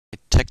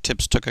Tech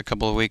Tips took a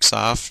couple of weeks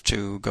off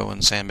to go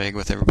and sandbag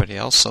with everybody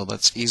else, so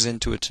let's ease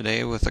into it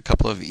today with a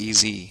couple of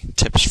easy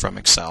tips from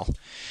Excel.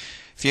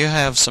 If you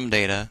have some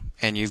data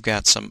and you've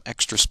got some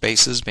extra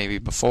spaces, maybe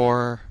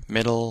before,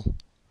 middle,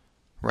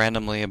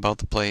 randomly about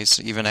the place,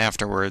 even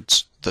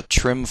afterwards, the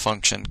trim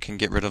function can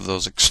get rid of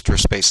those extra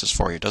spaces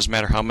for you. It doesn't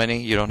matter how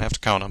many, you don't have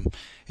to count them,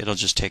 it'll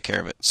just take care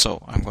of it.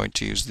 So I'm going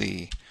to use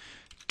the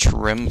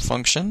trim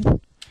function,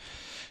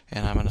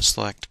 and I'm going to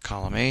select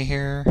column A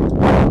here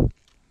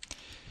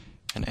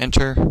and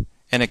enter,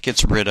 and it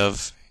gets rid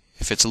of,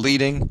 if it's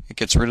leading, it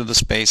gets rid of the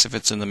space. If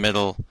it's in the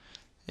middle,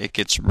 it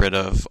gets rid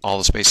of all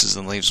the spaces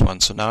and leaves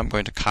one. So now I'm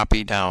going to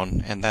copy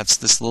down, and that's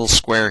this little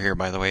square here,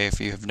 by the way. If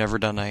you have never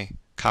done a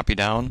copy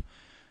down,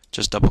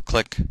 just double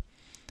click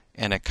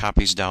and it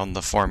copies down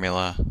the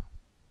formula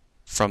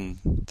from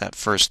that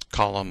first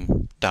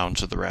column down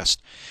to the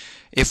rest.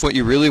 If what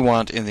you really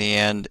want in the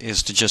end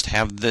is to just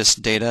have this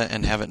data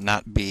and have it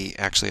not be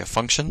actually a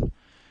function,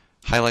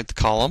 highlight the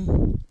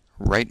column,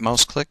 right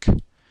mouse click,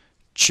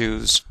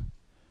 choose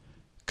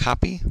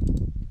copy,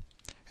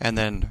 and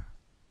then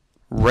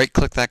right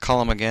click that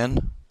column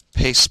again,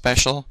 paste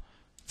special,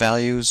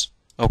 values,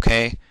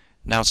 OK.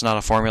 Now it's not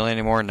a formula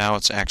anymore, now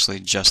it's actually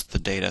just the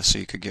data, so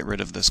you could get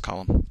rid of this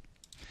column.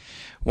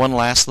 One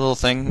last little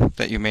thing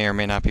that you may or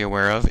may not be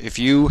aware of, if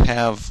you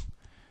have,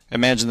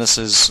 imagine this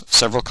is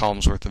several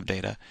columns worth of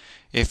data.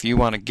 If you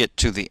want to get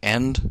to the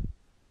end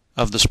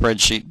of the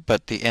spreadsheet,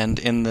 but the end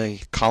in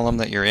the column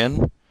that you're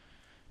in,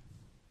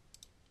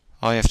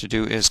 all you have to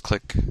do is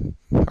click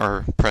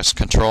or press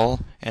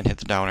Control and hit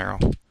the down arrow.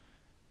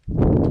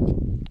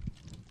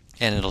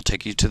 And it'll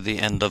take you to the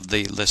end of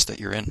the list that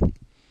you're in.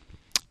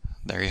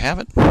 There you have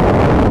it.